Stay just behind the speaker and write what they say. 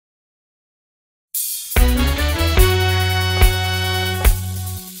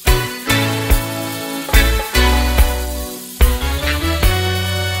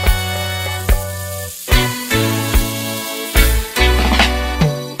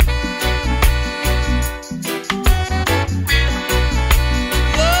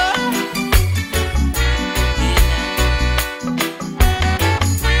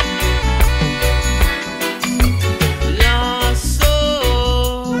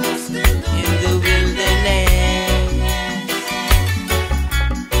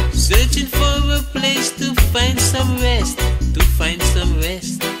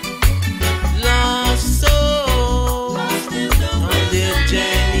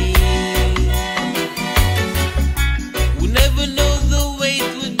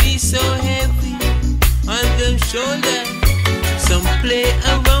play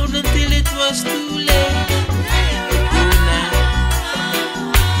around until it was too late. Oh, now.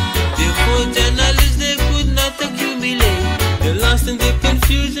 Therefore, journalists, they could not accumulate. They're lost in the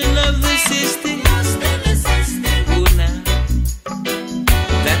confusion of the system. Oh, now.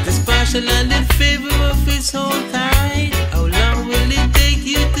 That is partial and in favor of its whole tide. How long will it take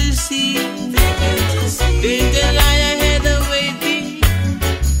you to see? There's a lie ahead of waiting.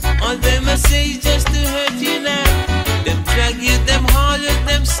 All them must say is just to hurt you now. Them drag you, them haul you,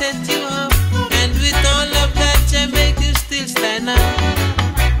 them set you up. And with all of that, they make you still stand up.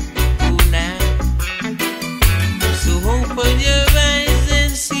 Oh, now. So open your eyes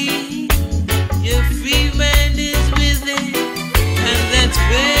and see. Your free mind is within. And that's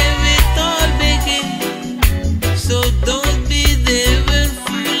where it all begins. So don't be there and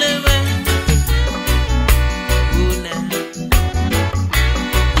fool around. Oh, now.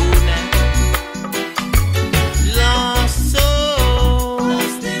 Oh, now. Lost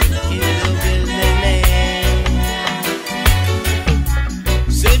souls in the wilderness,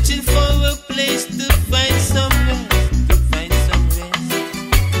 searching for a place to find some rest, to find some rest.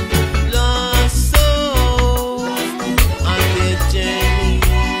 Lost souls on their journey,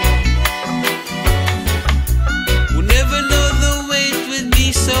 who never know the weight would be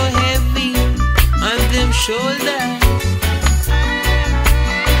so heavy on them shoulders.